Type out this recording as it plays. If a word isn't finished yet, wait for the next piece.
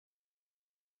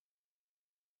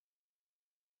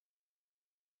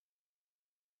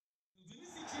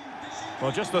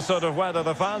Well, just the sort of weather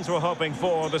the fans were hoping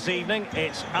for this evening.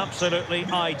 It's absolutely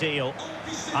ideal.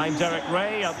 I'm Derek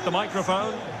Ray at the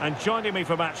microphone, and joining me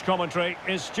for match commentary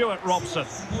is Stuart Robson.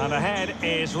 And ahead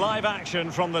is live action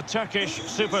from the Turkish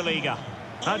Super Lig.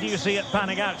 How do you see it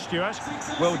panning out, Stuart?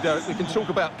 Well, Derek, we can talk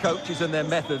about coaches and their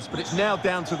methods, but it's now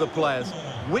down to the players.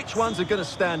 Which ones are going to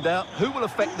stand out, who will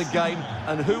affect the game,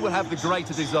 and who will have the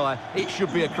greater desire? It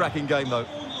should be a cracking game, though.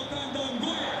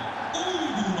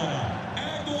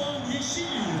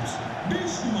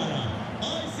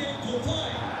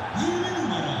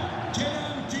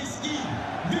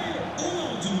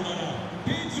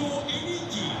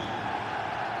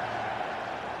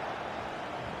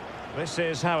 This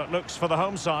is how it looks for the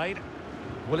home side.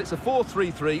 Well, it's a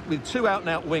 4-3-3 with two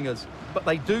out-and-out wingers, but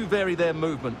they do vary their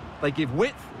movement. They give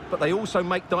width, but they also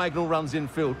make diagonal runs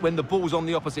infield when the ball's on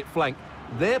the opposite flank.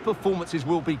 Their performances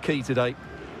will be key today.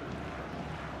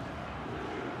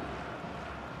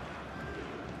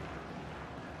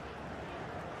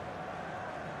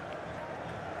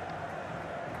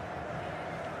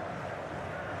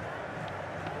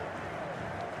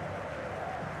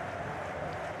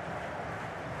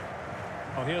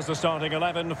 Well, here's the starting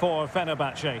 11 for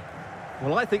Fenerbahce.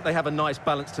 Well, I think they have a nice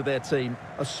balance to their team.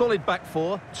 A solid back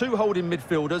four, two holding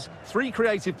midfielders, three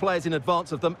creative players in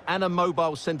advance of them, and a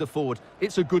mobile centre-forward.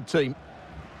 It's a good team.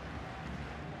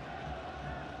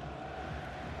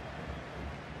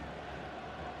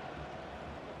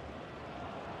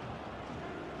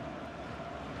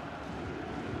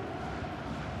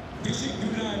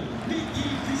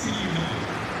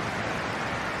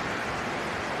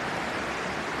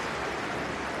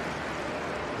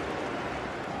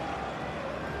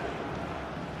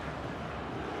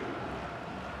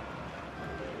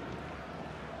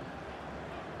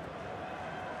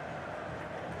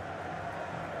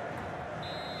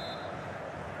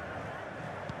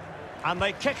 And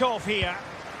they kick off here.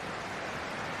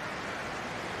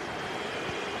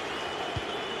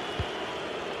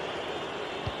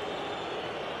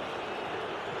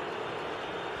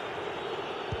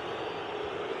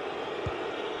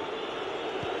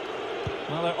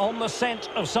 Well, they're on the scent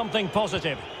of something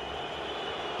positive.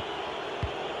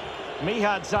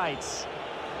 Mihad Zaitz.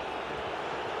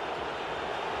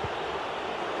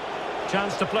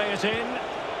 Chance to play it in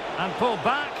and pull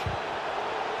back.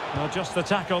 Well, just the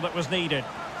tackle that was needed.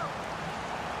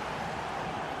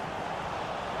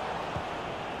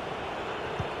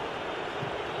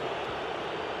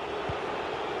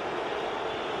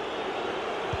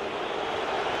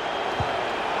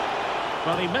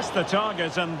 Well, he missed the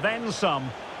target and then some.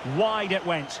 Wide it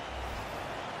went.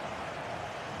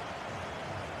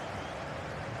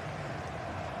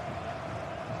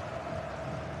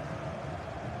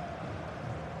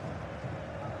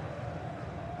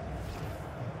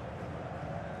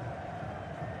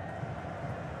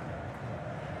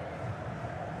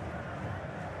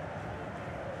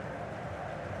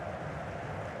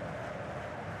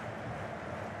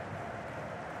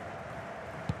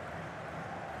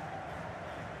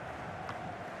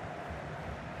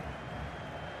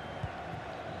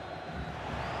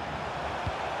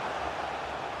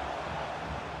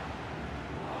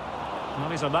 Well,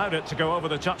 he's allowed it to go over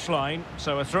the touchline,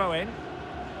 so a throw-in.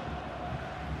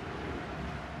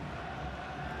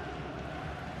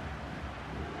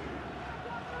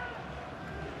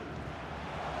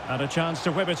 And a chance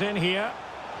to whip it in here.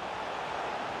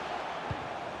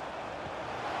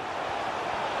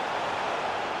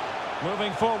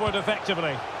 Moving forward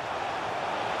effectively.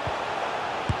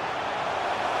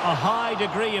 A high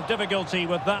degree of difficulty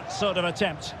with that sort of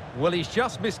attempt. Well, he's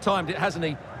just mistimed it, hasn't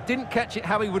he? Didn't catch it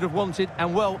how he would have wanted,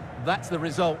 and, well, that's the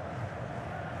result.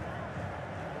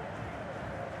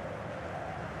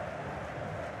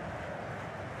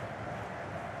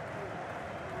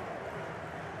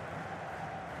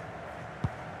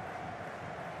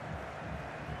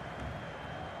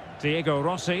 Diego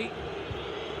Rossi.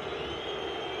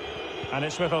 And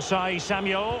it's with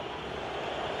Osayi-Samuel.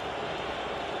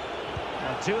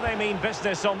 Now, do they mean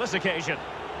business on this occasion?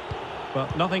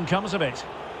 But nothing comes of it.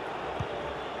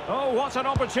 Oh, what an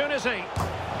opportunity.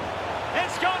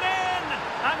 It's gone in!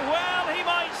 And, well, he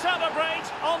might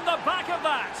celebrate on the back of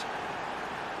that.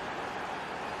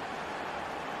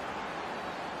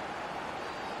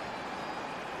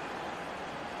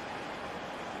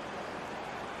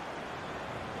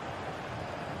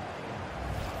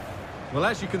 Well,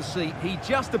 as you can see, he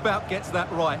just about gets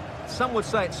that right. Some would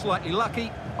say it's slightly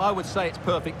lucky. I would say it's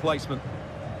perfect placement.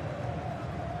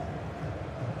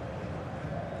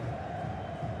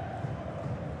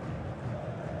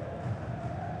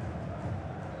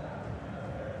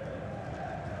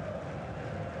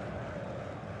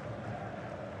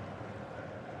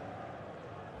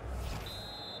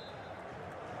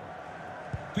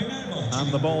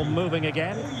 And the ball moving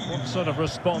again. What sort of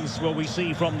response will we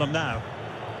see from them now?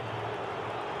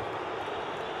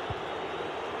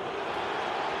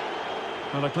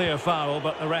 Well, a clear foul,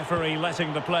 but the referee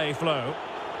letting the play flow.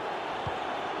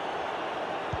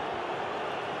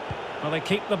 Well, they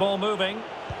keep the ball moving.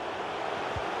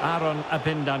 Aaron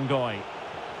Abindangoy.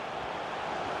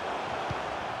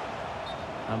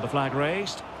 And the flag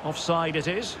raised. Offside it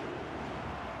is.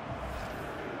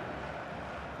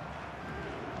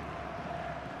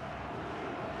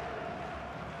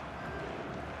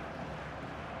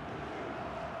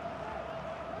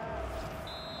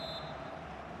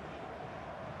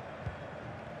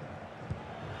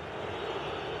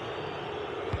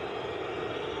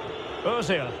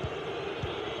 Özil.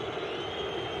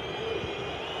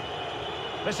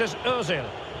 This is Özil.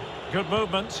 Good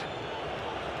movement.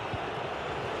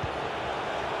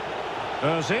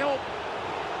 Özil.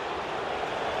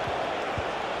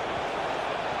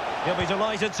 He'll be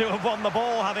delighted to have won the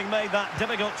ball, having made that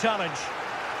difficult challenge.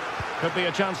 Could be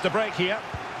a chance to break here.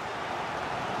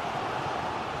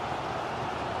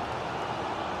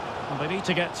 Well, they need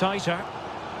to get tighter.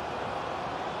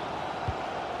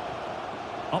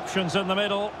 Options in the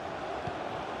middle.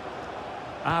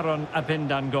 Aaron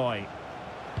Abindangoy.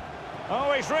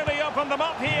 Oh, he's really opened them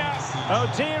up here. Oh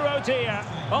dear, oh dear.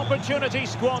 Opportunity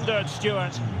squandered,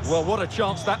 Stuart. Well, what a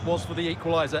chance that was for the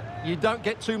equaliser. You don't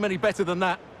get too many better than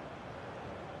that.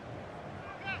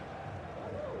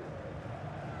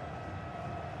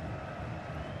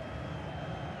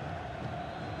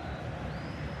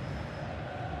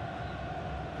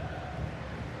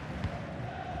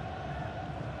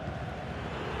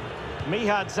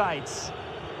 Mihad Zaitz.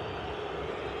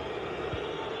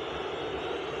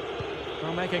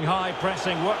 Well, making high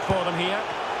pressing work for them here.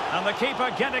 And the keeper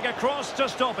getting across to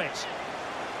stop it.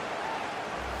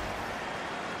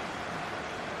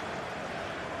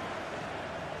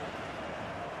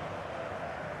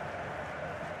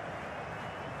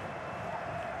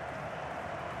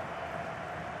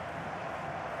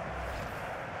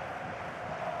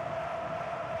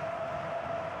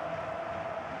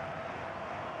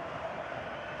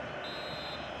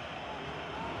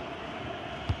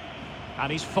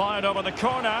 And he's fired over the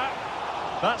corner.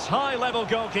 That's high-level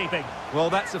goalkeeping. Well,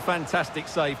 that's a fantastic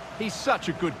save. He's such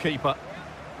a good keeper.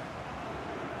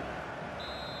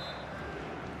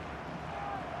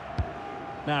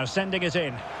 Now sending it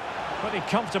in. Pretty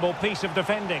comfortable piece of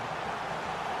defending.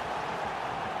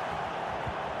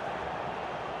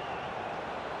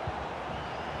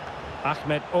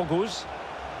 Ahmet Oguz.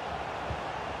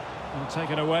 And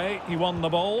taken away. He won the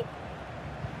ball.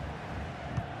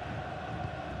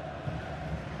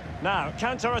 Now,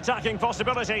 counter-attacking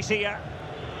possibilities here.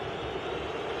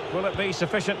 Will it be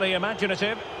sufficiently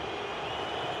imaginative?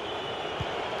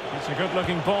 It's a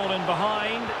good-looking ball in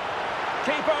behind.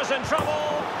 Keeper's in trouble.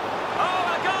 Oh,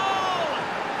 a goal!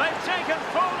 They've taken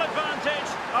full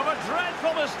advantage of a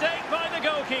dreadful mistake by the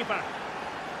goalkeeper.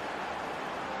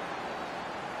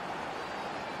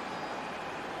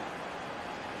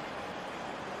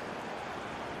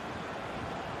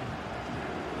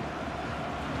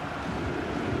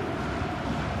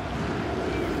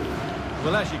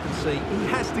 Well, as you can see, he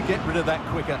has to get rid of that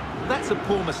quicker. That's a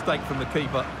poor mistake from the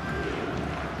keeper.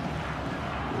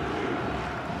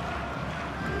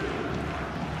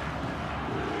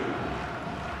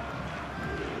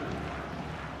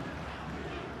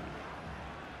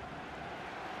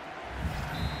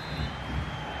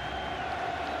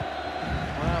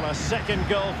 Well, a second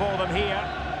goal for them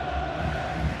here.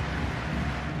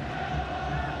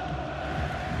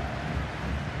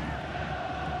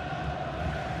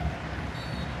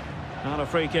 And a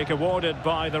free kick awarded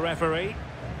by the referee.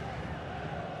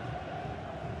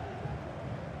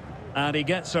 And he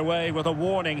gets away with a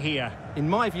warning here. In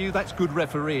my view, that's good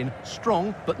refereeing.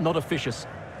 Strong, but not officious.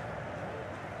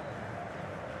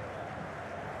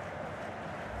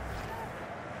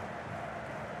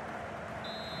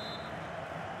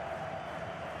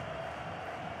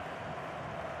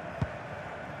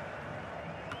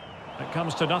 It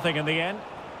comes to nothing in the end.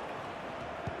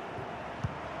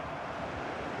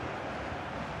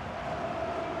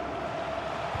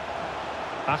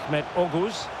 Ahmet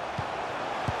Oguz.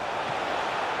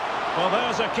 Well,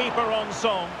 there's a keeper on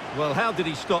song. Well, how did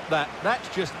he stop that?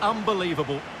 That's just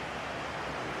unbelievable.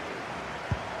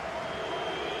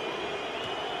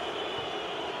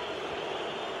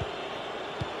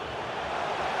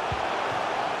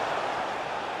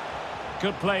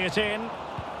 Could play it in.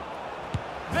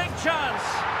 Big chance.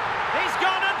 He's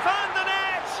gone and found the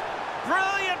net.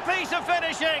 Brilliant piece of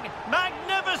finishing.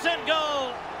 Magnificent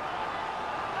goal.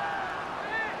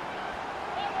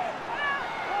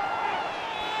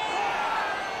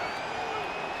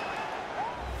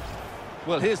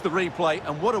 Well, here's the replay,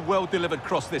 and what a well-delivered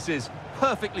cross this is.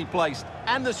 Perfectly placed,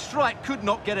 and the strike could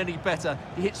not get any better.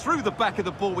 He hits through the back of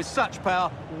the ball with such power.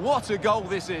 What a goal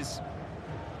this is.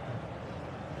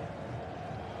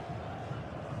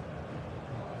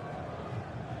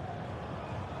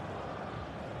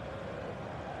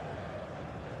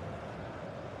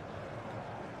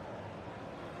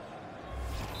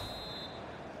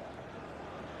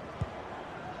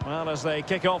 Well, as they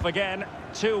kick off again,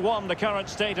 2-1 the current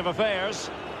state of affairs.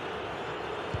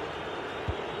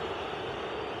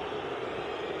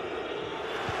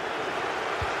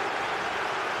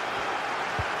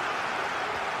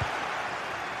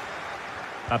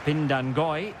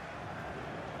 Apindangoy.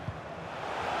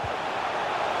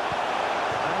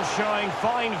 And showing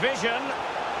fine vision.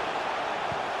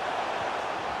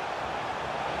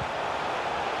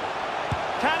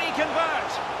 Can he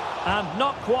convert? And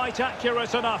not quite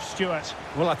accurate enough, Stuart.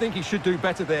 Well, I think he should do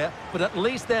better there, but at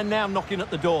least they're now knocking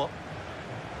at the door.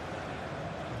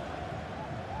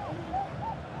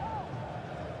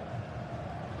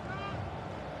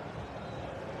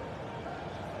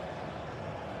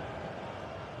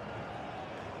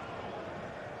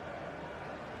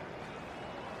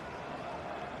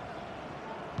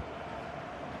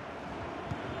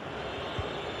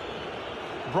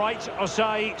 Bright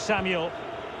Osayi-Samuel.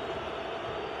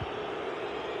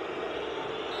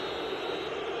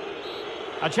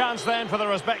 A chance then for the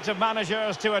respective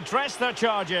managers to address their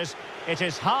charges. It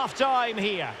is half-time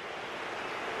here.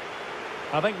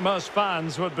 I think most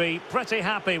fans would be pretty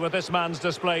happy with this man's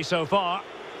display so far.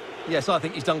 Yes, I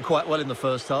think he's done quite well in the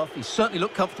first half. He certainly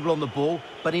looked comfortable on the ball,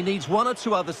 but he needs one or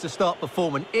two others to start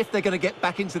performing if they're going to get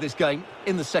back into this game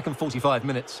in the second 45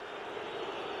 minutes.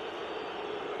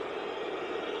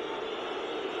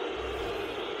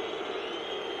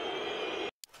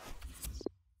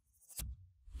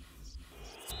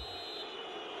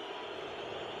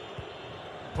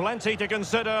 Plenty to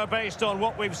consider based on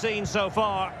what we've seen so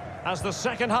far as the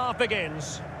second half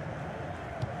begins.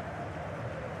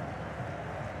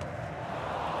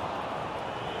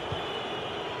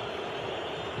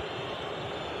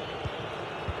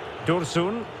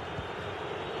 Dursun.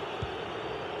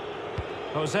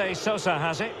 Jose Sosa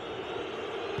has it.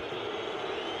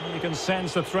 And you can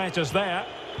sense the threat is there.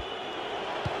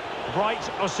 Bright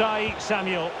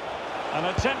Osayi-Samuel. And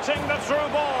attempting the through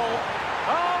ball.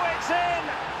 Oh, it's in!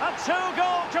 A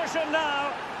two-goal cushion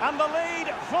now, and the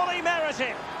lead fully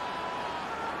merited.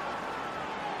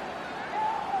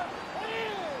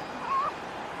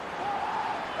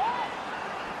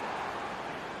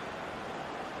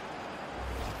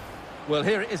 Well,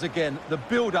 here it is again. The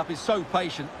build-up is so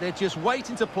patient. They're just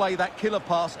waiting to play that killer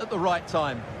pass at the right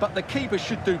time. But the keeper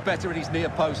should do better at his near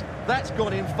post. That's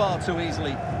gone in far too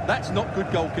easily. That's not good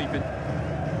goalkeeping.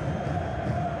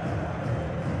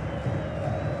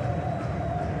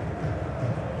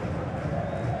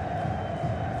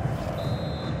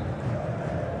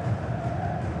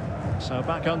 So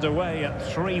back underway at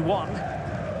 3-1.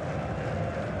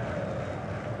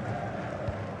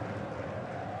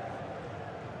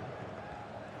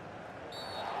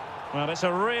 Well, it's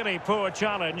a really poor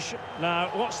challenge. Now,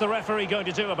 what's the referee going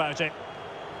to do about it?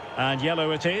 And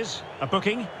yellow it is. A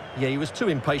booking. Yeah, he was too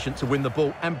impatient to win the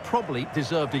ball and probably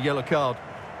deserved a yellow card.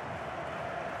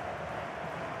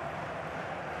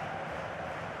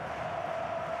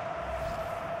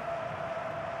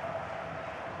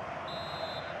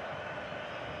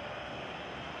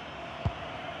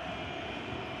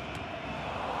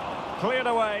 Cleared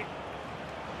away.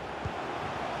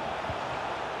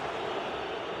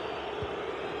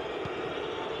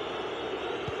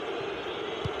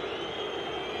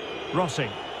 Rossi.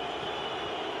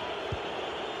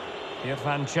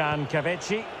 Irfan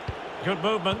Kahveci. Good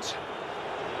movement.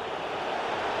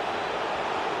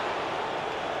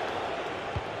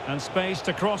 And space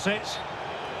to cross it.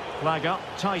 Flag up,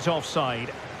 tight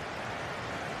offside.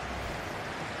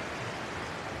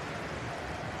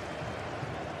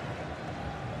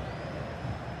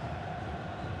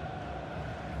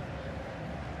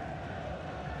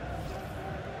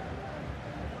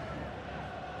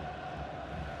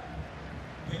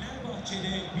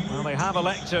 Well, they have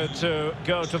elected to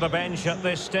go to the bench at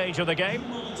this stage of the game.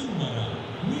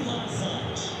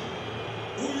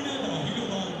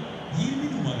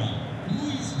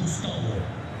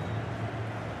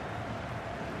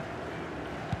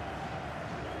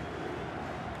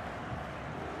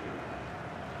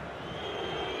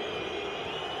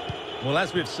 Well,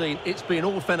 as we've seen, it's been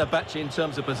all Fenerbahce in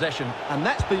terms of possession, and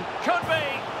that's been... Could be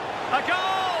a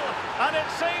goal! And it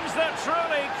seems they're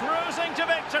truly cruising to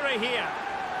victory here.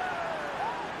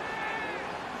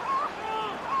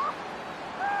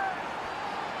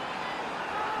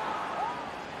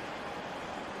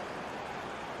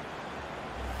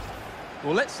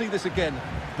 Well, let's see this again.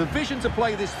 The vision to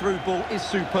play this through ball is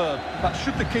superb, but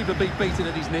should the keeper be beaten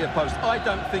at his near post? I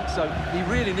don't think so. He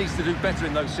really needs to do better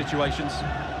in those situations.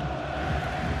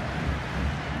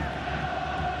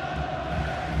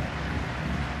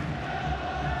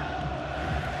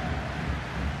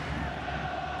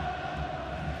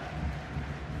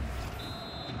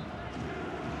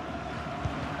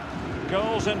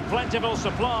 Goals in plentiful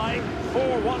supply.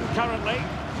 4-1 currently.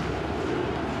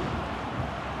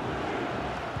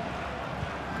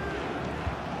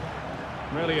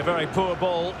 Really a very poor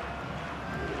ball.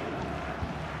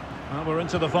 Well, we're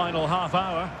into the final half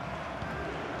hour.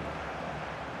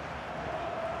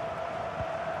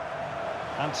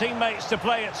 And teammates to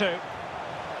play it to.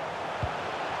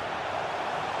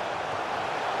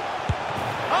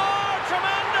 Oh,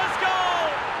 tremendous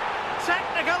goal!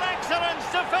 Technical excellence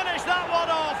to finish that one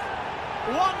off.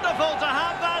 Wonderful to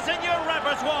have that in your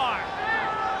repertoire.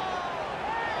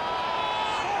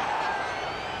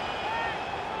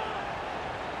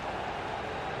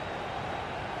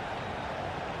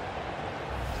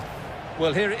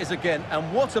 Well, here it is again,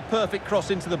 and what a perfect cross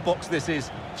into the box this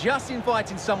is. Just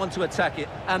inviting someone to attack it,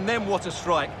 and then what a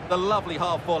strike. The lovely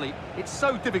half volley. It's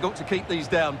so difficult to keep these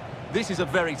down. This is a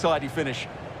very tidy finish.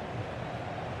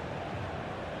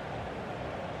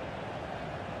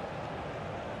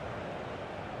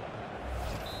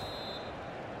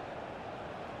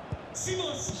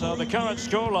 So the current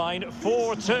scoreline,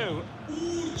 4-2.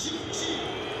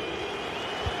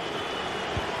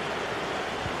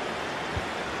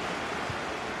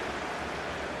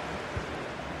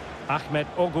 Ahmet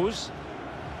Oguz.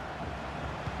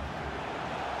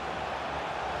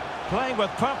 Playing with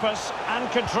purpose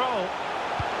and control.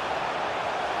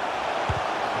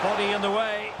 Body in the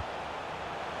way.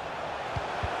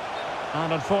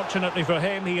 And unfortunately for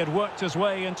him, he had worked his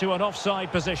way into an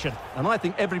offside position. And I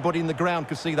think everybody in the ground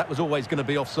could see that was always going to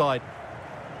be offside.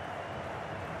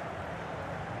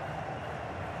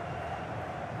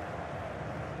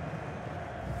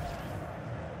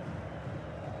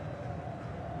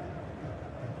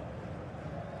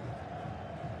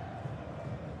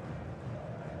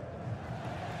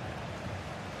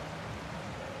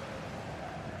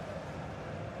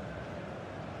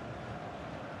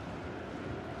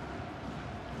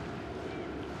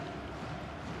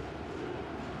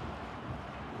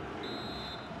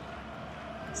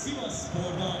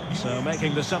 So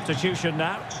making the substitution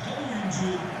now.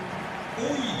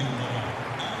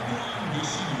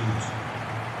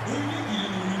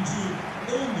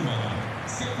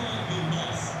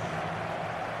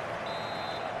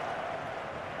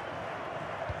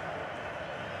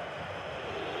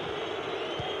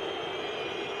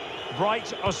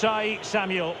 Bright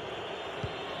Osayi-Samuel.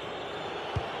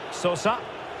 Sosa.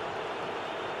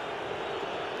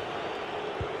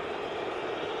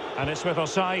 And it's with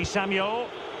Osayi-Samuel.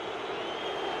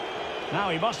 Now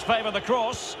he must favour the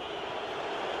cross.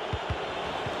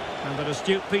 And an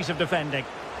astute piece of defending.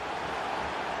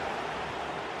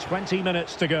 20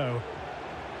 minutes to go.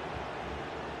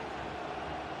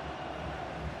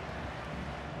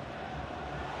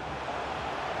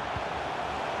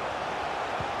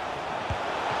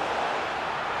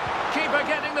 Keeper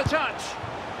getting the touch.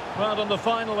 Well, on the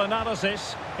final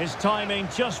analysis, his timing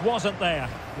just wasn't there.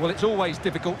 Well, it's always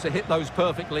difficult to hit those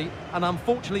perfectly, and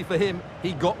unfortunately for him,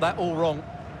 he got that all wrong.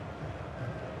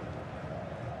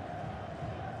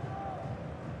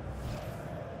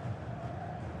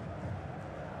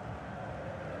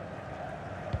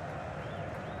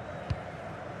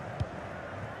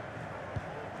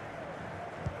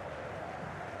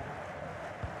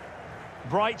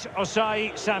 Bright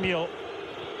Osayi-Samuel.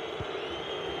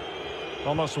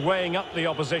 Almost weighing up the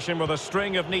opposition with a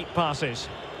string of neat passes.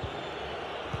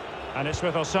 And it's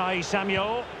with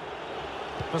Osayi-Samuel.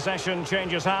 Possession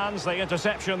changes hands, the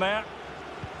interception there.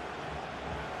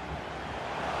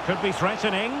 Could be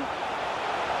threatening.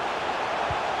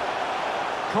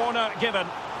 Corner given.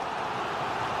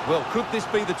 Well, could this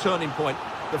be the turning point?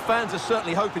 The fans are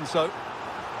certainly hoping so.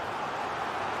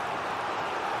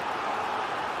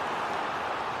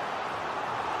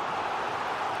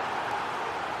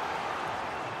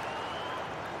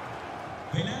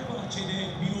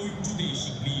 Fenerbahçe'de bir oyuncu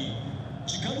değişikliği.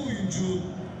 Çıkan oyuncu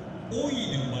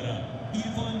 17 numara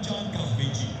İrfan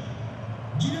Kahveci.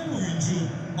 Giren oyuncu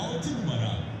 6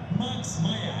 numara Max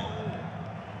Meyer.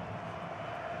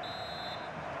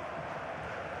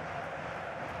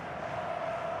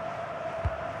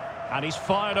 And he's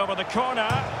fired over the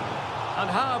corner. And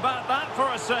how about that for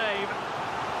a save?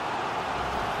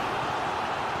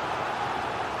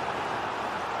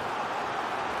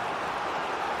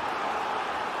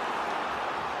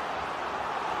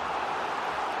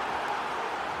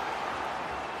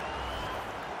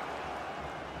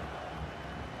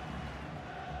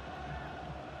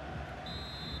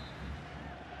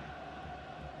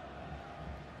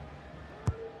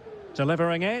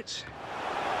 Delivering it.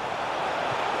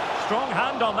 Strong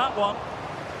hand on that one.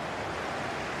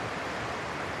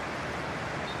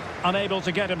 Unable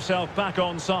to get himself back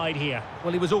on side here.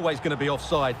 Well, he was always going to be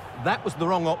offside. That was the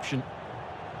wrong option.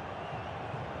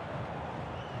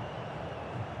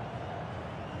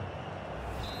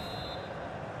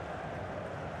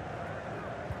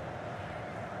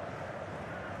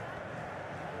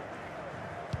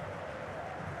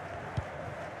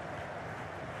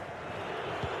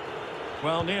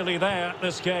 Well, nearly there.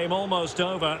 This game almost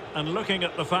over. And looking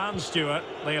at the fans, Stuart,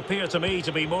 they appear to me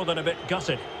to be more than a bit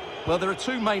gutted. Well, there are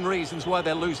two main reasons why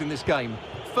they're losing this game.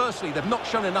 Firstly, they've not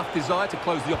shown enough desire to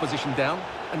close the opposition down.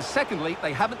 And secondly,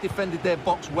 they haven't defended their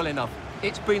box well enough.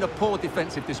 It's been a poor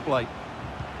defensive display.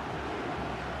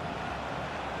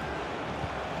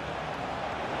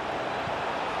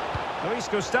 Luis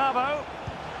Gustavo.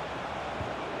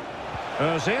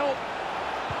 Özil.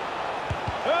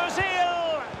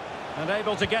 Özil! And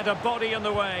able to get a body in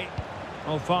the way.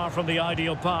 Oh, far from the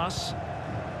ideal pass.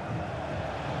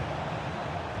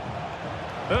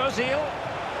 Özil.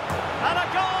 And a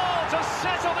goal to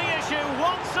settle the issue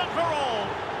once and for all.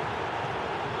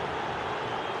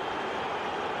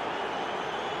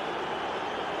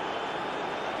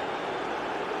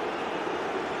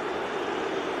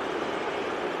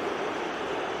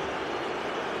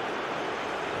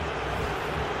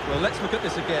 Well, let's look at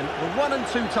this again. The 1- and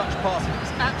 2-touch passing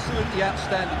is absolutely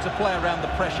outstanding to play around the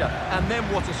pressure. And then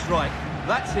what a strike.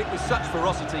 That's hit with such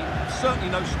ferocity.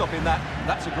 Certainly no stopping that.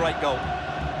 That's a great goal.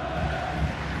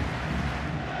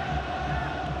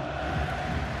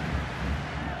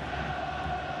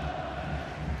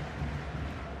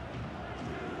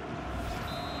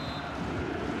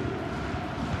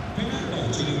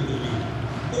 Fenerbahçe'nin golü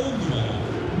 10 numara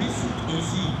Mezut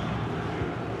Özil.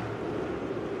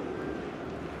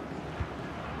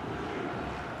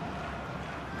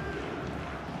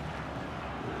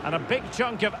 And a big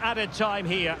chunk of added time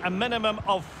here, a minimum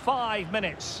of 5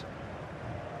 minutes.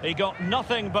 He got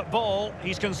nothing but ball.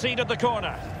 He's conceded the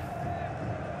corner.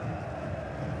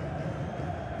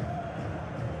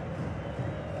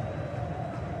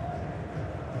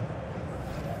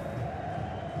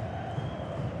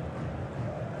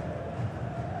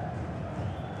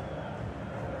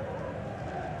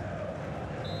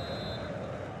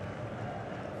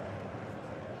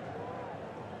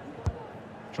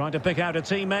 Trying to pick out a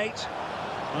teammate.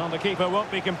 Well, the keeper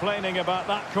won't be complaining about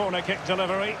that corner kick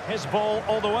delivery. His ball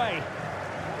all the way.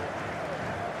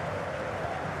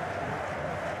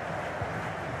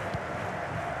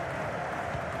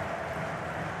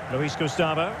 Luis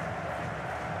Gustavo.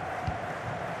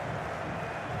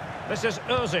 This is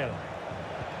Özil.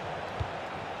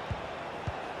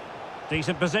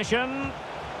 Decent position.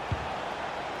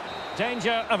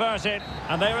 Danger averted,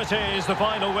 and there it is, the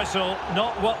final whistle.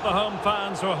 Not what the home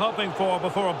fans were hoping for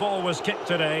before a ball was kicked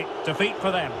today. Defeat for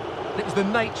them. It was the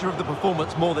nature of the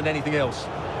performance more than anything else.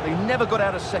 They never got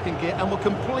out of second gear and were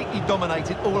completely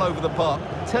dominated all over the park.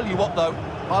 Tell you what, though,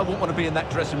 I wouldn't want to be in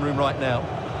that dressing room right now.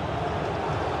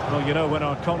 Well, you know, when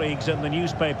our colleagues in the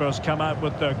newspapers come out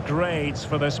with their grades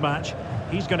for this match,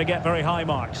 he's going to get very high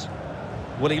marks.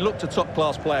 Well, he looked a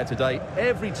top-class player today.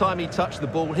 Every time he touched the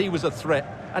ball, he was a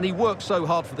threat. And he worked so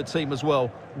hard for the team as well.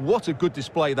 What a good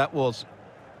display that was.